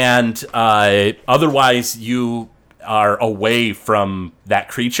 and otherwise you are away from that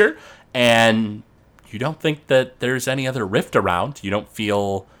creature, and you don't think that there's any other rift around. You don't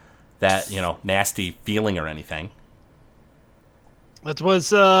feel that, nasty feeling or anything. That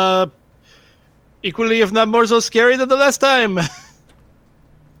was equally, if not more so scary than the last time.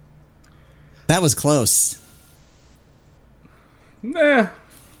 That was close. Nah,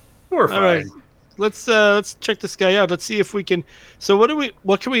 we're fine. All right. Let's check this guy out. Let's see if we can. So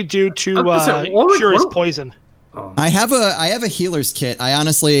what can we do to cure his poison? I have a healer's kit. I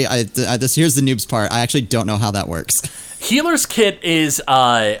honestly, here's the noobs part. I actually don't know how that works. Healer's kit is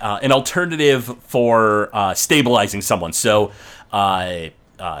an alternative for stabilizing someone. So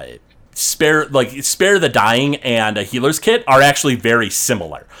spare the dying and a healer's kit are actually very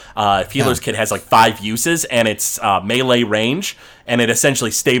similar. Healer's kit has 5 uses, and it's melee range, and it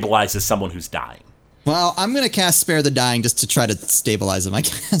essentially stabilizes someone who's dying. Well, I'm going to cast Spare the Dying just to try to stabilize him, I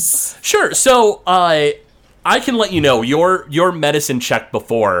guess. Sure. So I can let you know your medicine check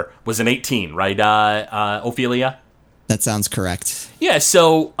before was an 18, right, Ophelia? That sounds correct. Yeah.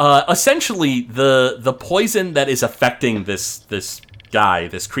 So essentially, the poison that is affecting this guy,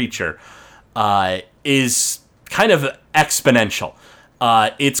 this creature, is kind of exponential.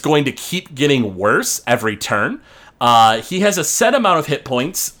 It's going to keep getting worse every turn. He has a set amount of hit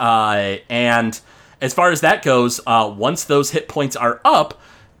points, and as far as that goes, once those hit points are up,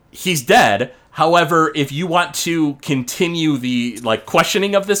 he's dead. However, if you want to continue the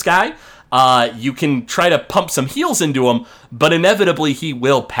questioning of this guy, you can try to pump some heals into him, but inevitably he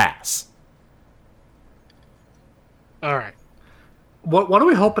will pass. All right. What are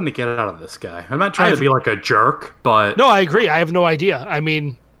we hoping to get out of this guy? I'm not trying to be a jerk, but no, I agree. I have no idea. I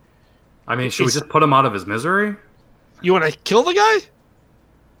mean, should we just put him out of his misery? You want to kill the guy?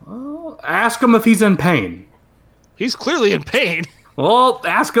 Ask him if he's in pain. He's clearly in pain. Well,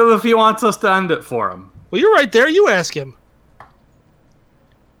 ask him if he wants us to end it for him. Well, you're right there. You ask him.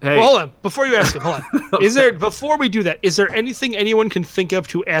 Hey, Well, hold on. Before you ask him, hold on. Before we do that, is there anything anyone can think of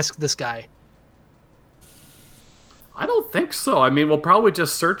to ask this guy? I don't think so. I mean, we'll probably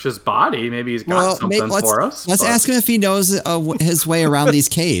just search his body. Maybe he's got something for us. Let's but- ask him if he knows his way around these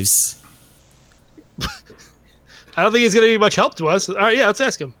caves. I don't think he's going to be much help to us. All right, yeah, let's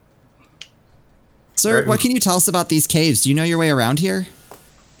ask him. Sir, what can you tell us about these caves? Do you know your way around here?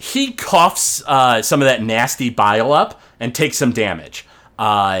 He coughs some of that nasty bile up and takes some damage.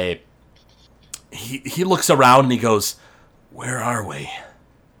 He looks around and he goes, "Where are we?"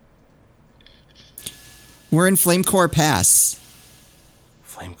 We're in Flamecore Pass.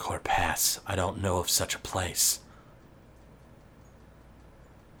 Flamecore Pass. I don't know of such a place.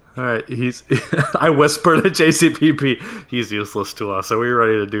 All right, I whisper to JCPP, he's useless to us. Are we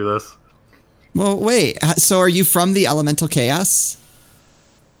ready to do this? Well, wait. So are you from the Elemental Chaos?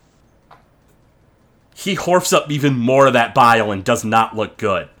 He horfs up even more of that bile and does not look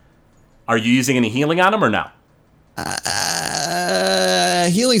good. Are you using any healing on him or no?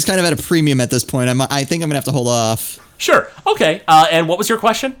 Healing's kind of at a premium at this point. I think I'm gonna have to hold off. Sure. Okay. And what was your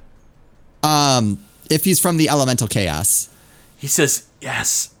question? If he's from the Elemental Chaos. He says,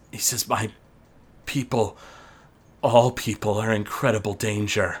 yes. He says, my people, all people are in incredible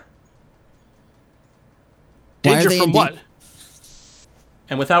danger. Why are Danger they from in what?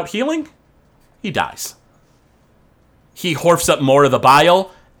 And without healing, he dies. He horfs up more of the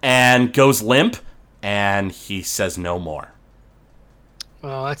bile and goes limp, and he says no more.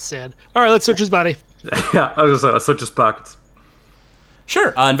 Oh, that's sad. All right, let's search his body. Yeah, I was going to say, search his pockets.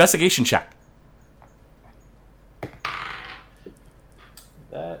 Sure. Investigation check.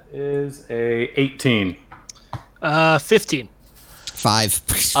 That is a 18. 15. 5.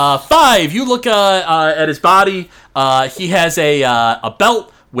 5. You look at his body. He has a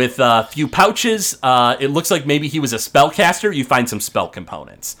belt with a few pouches. It looks like maybe he was a spellcaster. You find some spell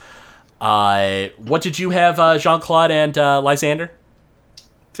components. What did you have, Jean-Claude and Lysander?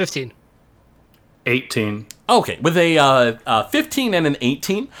 15. 18. Okay, with a 15 and an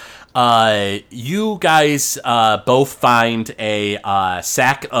 18, you guys both find a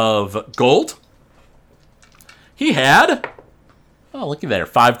sack of gold. He had, oh, looky there,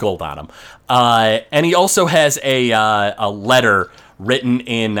 5 gold on him. And he also has a letter written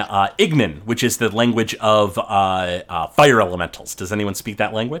in Ignan, which is the language of fire elementals. Does anyone speak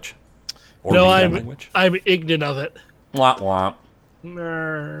that language? Or No, read that language? I'm ignorant of it. Womp womp.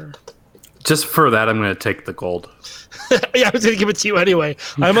 Mer. Just for that, I'm going to take the gold. Yeah, I was going to give it to you anyway.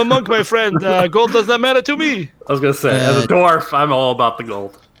 I'm a monk, my friend. Gold does not matter to me. I was going to say, as a dwarf, I'm all about the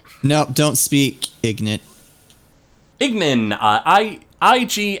gold. No, don't speak Ignat. Ignan,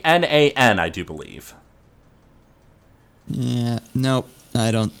 I-G-N-A-N, I do believe. Yeah, nope, I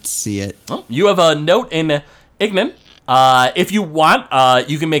don't see it. Oh, you have a note in Ignan. If you want,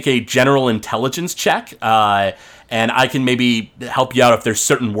 you can make a general intelligence check, and I can maybe help you out if there's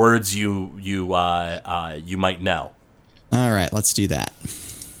certain words you might know. All right, let's do that.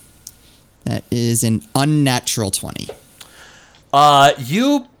 That is an unnatural 20.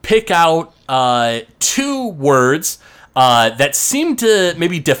 You pick out 2 words that seem to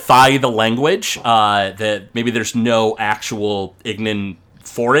maybe defy the language. That maybe there's no actual Ignan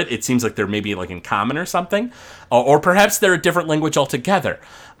for it. It seems like they're maybe like in common or something, or perhaps they're a different language altogether.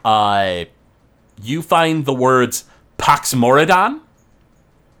 You find the words Pax Moradon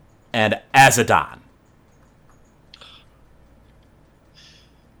and Azadon.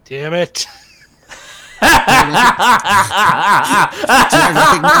 Damn it. Do I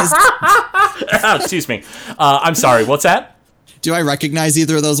recognize? Oh, excuse me. I'm sorry. What's that? Do I recognize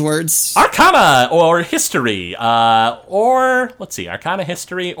either of those words? Arcana or history, or let's see, Arcana,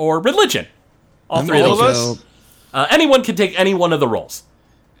 history, or religion. All 3 of all those. of us? Anyone can take any one of the roles.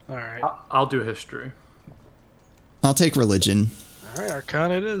 All right. I'll do history. I'll take religion. All right,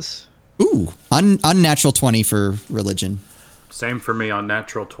 Arcana it is. Ooh, unnatural 20 for religion. Same for me on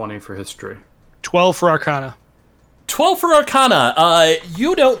natural 20 for history. 12 for Arcana. 12 for Arcana.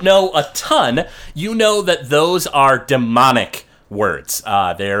 You don't know a ton. You know that those are demonic words.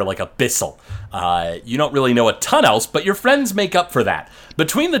 They're like abyssal. You don't really know a ton else, but your friends make up for that.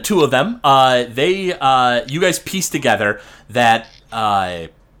 Between the 2 of them, you guys piece together that Pax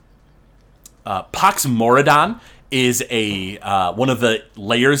Moradon is one of the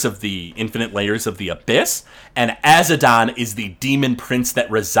layers of the infinite layers of the abyss, and Azadon is the demon prince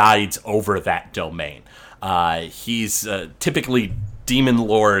that resides over that domain. He's typically demon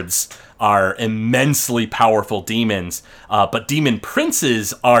lords are immensely powerful demons, but demon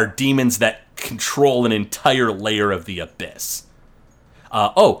princes are demons that control an entire layer of the abyss.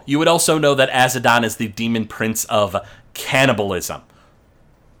 You would also know that Azadon is the demon prince of cannibalism.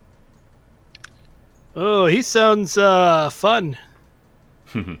 Oh, he sounds fun.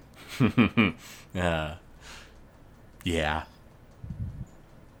 Yeah.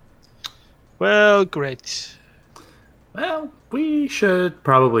 Well, great. Well, we should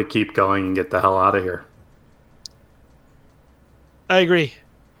probably keep going and get the hell out of here. I agree.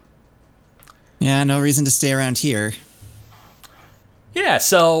 Yeah, no reason to stay around here. Yeah,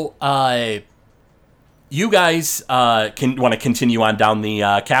 so you guys can want to continue on down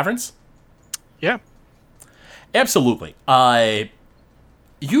the caverns? Yeah. Absolutely.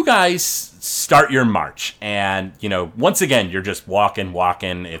 You guys start your march, and once again, you're just walking.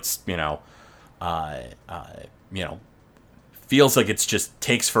 It's feels like it's just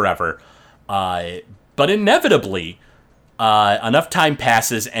takes forever, but inevitably, enough time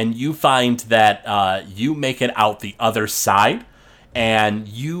passes, and you find that you make it out the other side, and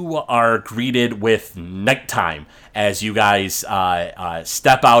you are greeted with nighttime as you guys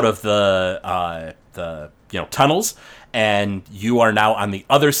step out of the tunnels, and you are now on the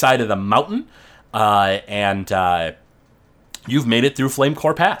other side of the mountain, and you've made it through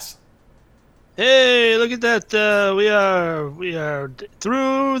Flamecore Pass. Hey, look at that! We are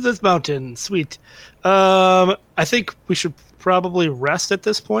through this mountain. Sweet. I think we should probably rest at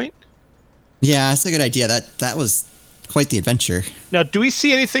this point. Yeah, that's a good idea. That was quite the adventure. Now, do we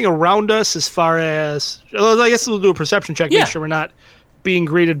see anything around us as far as? Well, I guess we'll do a perception check. Yeah. Make sure we're not being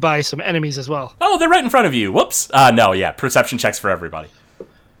greeted by some enemies as well. Oh, they're right in front of you. Whoops. No, yeah, perception checks for everybody.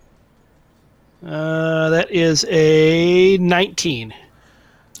 That is a 19.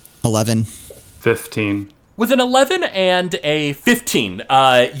 11. 15. With an 11 and a 15,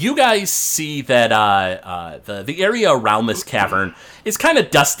 you guys see that the area around this cavern is kind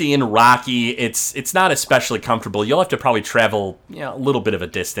of dusty and rocky. It's not especially comfortable. You'll have to probably travel a little bit of a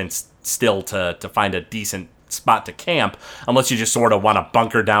distance still to find a decent spot to camp, unless you just sort of want to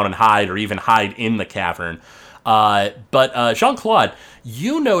bunker down and hide, or even hide in the cavern. But Jean-Claude,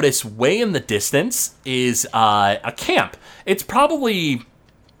 you notice way in the distance is a camp. It's probably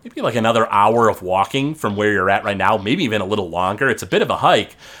maybe like another hour of walking from where you're at right now, maybe even a little longer. It's a bit of a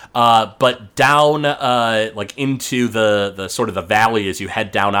hike, but down like into the sort of the valley as you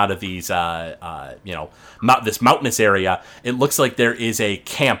head down out of these this mountainous area, it looks like there is a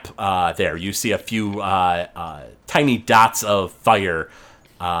camp there. You see a few tiny dots of fire,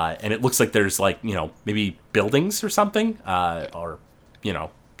 and it looks like there's like maybe buildings or something, or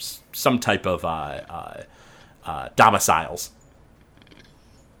some type of domiciles.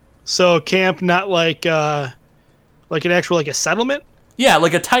 So camp, not like an actual like a settlement. Yeah,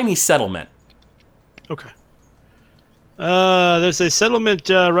 like a tiny settlement. Okay. There's a settlement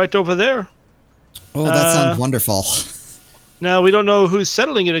right over there. Oh, that sounds wonderful. Now, we don't know who's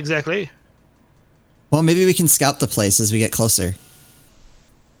settling it exactly. Well, maybe we can scout the place as we get closer.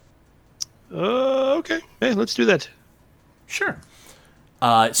 Okay. Hey, let's do that. Sure.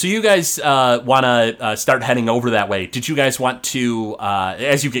 So you guys want to start heading over that way. Did you guys want to,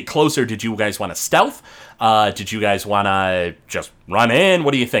 as you get closer, did you guys want to stealth? Did you guys want to just run in?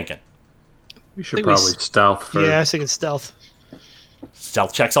 What are you thinking? We should probably stealth first. Yeah, I was thinking stealth.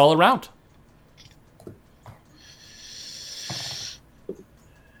 Stealth checks all around.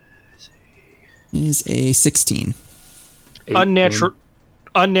 Is a 16. 18.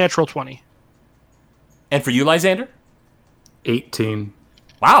 Unnatural 20. And for you, Lysander? 18.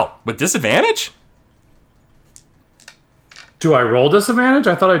 Wow, with disadvantage? Do I roll disadvantage?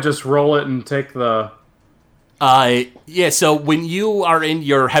 I thought I'd just roll it and take the... Yeah, so when you are in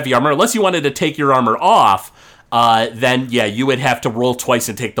your heavy armor, unless you wanted to take your armor off, then, yeah, you would have to roll twice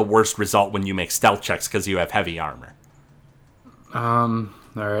and take the worst result when you make stealth checks because you have heavy armor.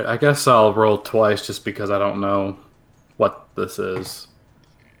 Alright, I guess I'll roll twice just because I don't know what this is.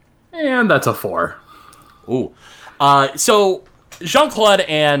 And that's a 4. Ooh. So, Jean-Claude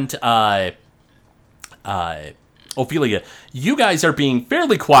and Ophelia, you guys are being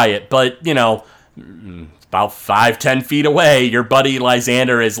fairly quiet, but, about 5-10 feet away, your buddy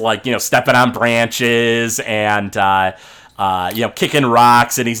Lysander is like, stepping on branches and, kicking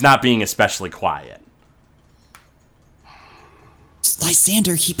rocks, and he's not being especially quiet.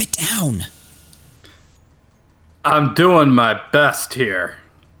 Lysander, keep it down. I'm doing my best here.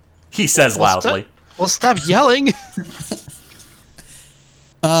 He says loudly. Well, stop yelling.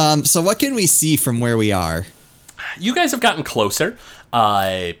 So what can we see from where we are? You guys have gotten closer.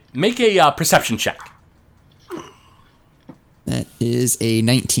 Make a perception check. That is a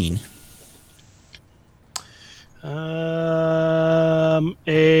 19.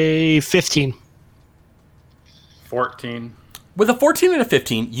 A 15. 14. With a 14 and a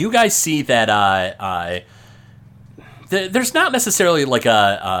 15, you guys see that there's not necessarily like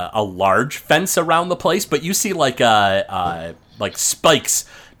a large fence around the place, but you see like spikes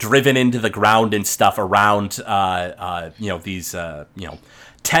driven into the ground and stuff around these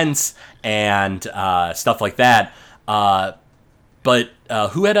tents and stuff like that. But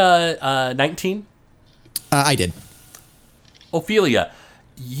who had a 19? I did. Ophelia,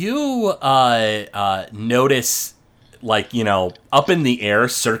 you notice, like, up in the air,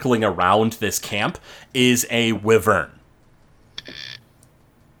 circling around this camp, is a wyvern.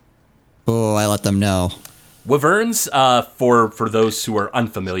 Oh, I let them know. Wyverns, for those who are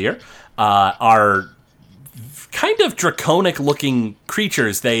unfamiliar, are kind of draconic-looking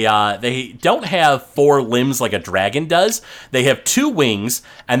creatures. They don't have 4 limbs like a dragon does. They have 2 wings,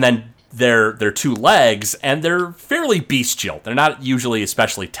 and then their 2 legs, and they're fairly bestial. They're not usually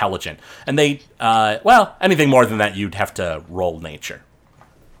especially intelligent. And they, anything more than that, you'd have to roll nature.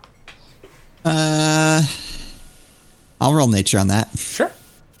 I'll roll nature on that. Sure.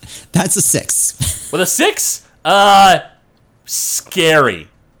 That's a 6. With a 6? Scary.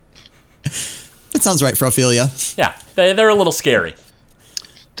 That sounds right for Ophelia. Yeah, they're a little scary.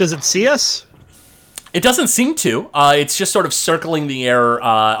 Does it see us? It doesn't seem to. It's just sort of circling the air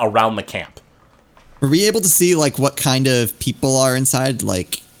around the camp. Were we able to see, like, what kind of people are inside?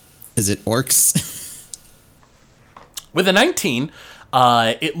 Like, is it orcs? With a 19,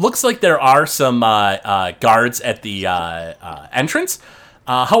 it looks like there are some guards at the entrance.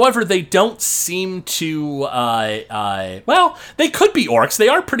 However, they don't seem to. They could be orcs. They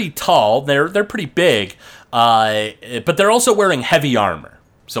are pretty tall. They're pretty big, but they're also wearing heavy armor,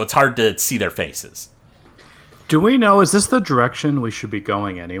 so it's hard to see their faces. Do we know, is this the direction we should be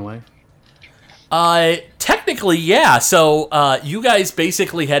going anyway? Technically, yeah. So you guys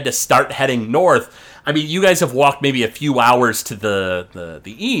basically had to start heading north. I mean, you guys have walked maybe a few hours to the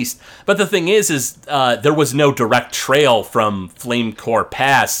east, but the thing is there was no direct trail from Flamecore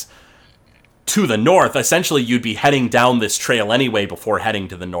Pass to the north. Essentially, you'd be heading down this trail anyway before heading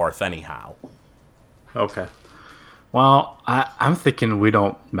to the north anyhow. Okay. Well, I'm thinking we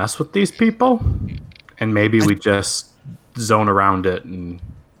don't mess with these people, and maybe we just zone around it and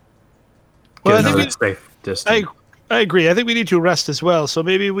get another safe distance. I agree. I think we need to rest as well, so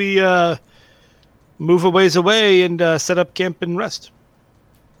maybe we move a ways away and set up camp and rest.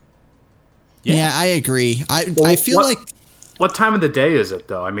 Yeah, I agree. I feel like... What time of the day is it,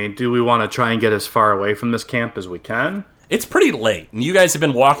 though? I mean, do we want to try and get as far away from this camp as we can? It's pretty late, and you guys have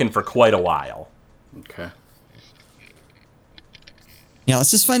been walking for quite a while. Okay. Yeah,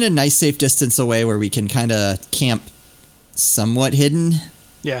 let's just find a nice, safe distance away where we can kind of camp somewhat hidden.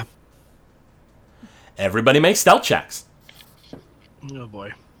 Yeah. Everybody make stealth checks. Oh,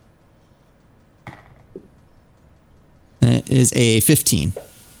 boy. It is a 15.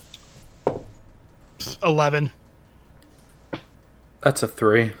 11. That's a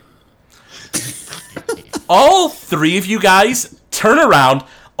 3. All 3 of you guys turn around.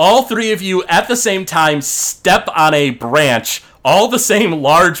 All 3 of you at the same time step on a branch, all the same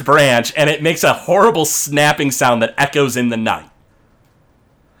large branch, and it makes a horrible snapping sound that echoes in the night.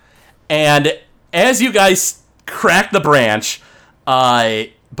 And as you guys crack the branch,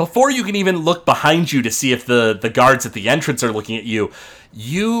 before you can even look behind you to see if the guards at the entrance are looking at you,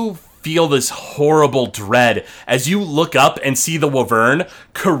 you feel this horrible dread as you look up and see the wyvern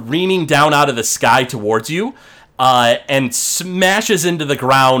careening down out of the sky towards you and smashes into the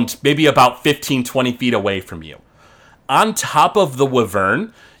ground maybe about 15-20 feet away from you. On top of the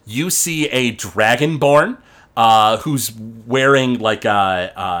wyvern, you see a dragonborn who's wearing like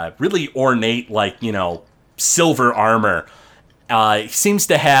a really ornate, like, silver armor. He seems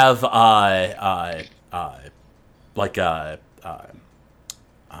to have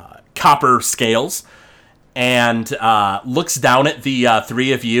copper scales, and looks down at the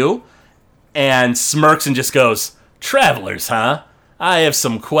 3 of you and smirks and just goes, "Travelers, huh? I have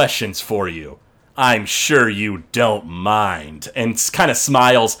some questions for you. I'm sure you don't mind," and kind of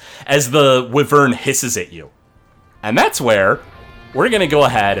smiles as the wyvern hisses at you. And that's where we're going to go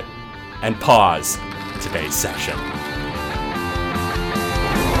ahead and pause today's session.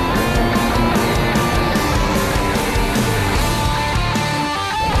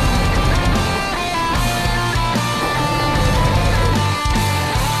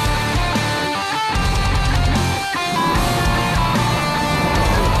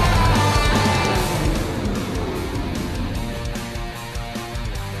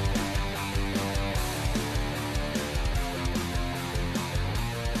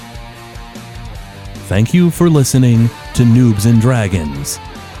 Thank you for listening to Noobs and Dragons.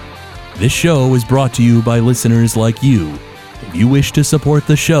 This show is brought to you by listeners like you, If you wish to support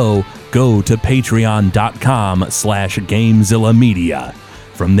the show, go to patreon.com/Gamezilla Media.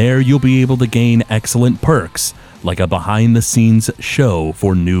 From there, you'll be able to gain excellent perks, like a behind-the-scenes show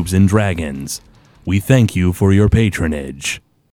for Noobs and Dragons. We thank you for your patronage.